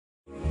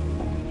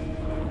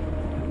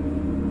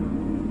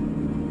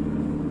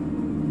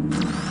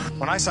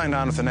When I signed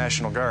on with the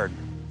National Guard,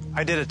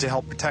 I did it to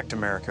help protect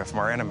America from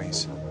our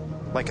enemies,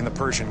 like in the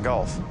Persian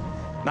Gulf,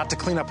 not to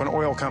clean up an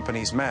oil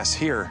company's mess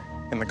here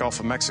in the Gulf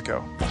of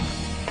Mexico.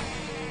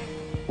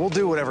 We'll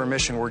do whatever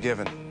mission we're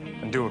given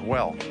and do it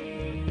well,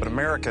 but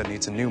America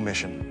needs a new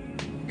mission.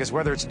 Because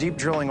whether it's deep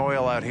drilling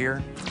oil out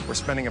here or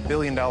spending $1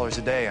 billion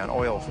a day on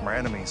oil from our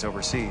enemies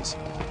overseas,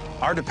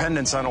 our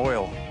dependence on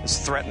oil is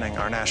threatening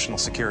our national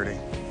security.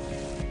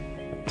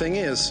 Thing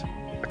is,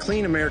 a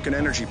clean American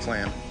energy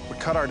plan would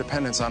cut our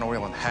dependence on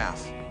oil in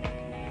half.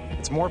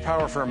 It's more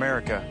power for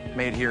America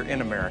made here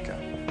in America,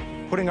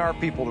 putting our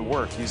people to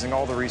work using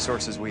all the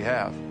resources we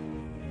have.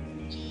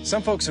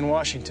 Some folks in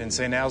Washington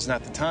say now's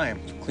not the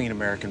time to clean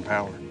American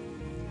power.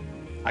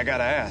 I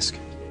gotta ask,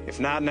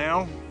 if not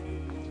now,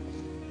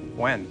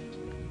 when?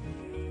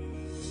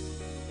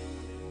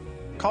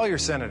 Call your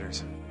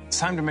senators. It's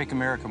time to make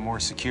America more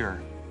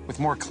secure with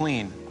more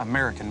clean,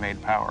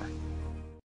 American-made power.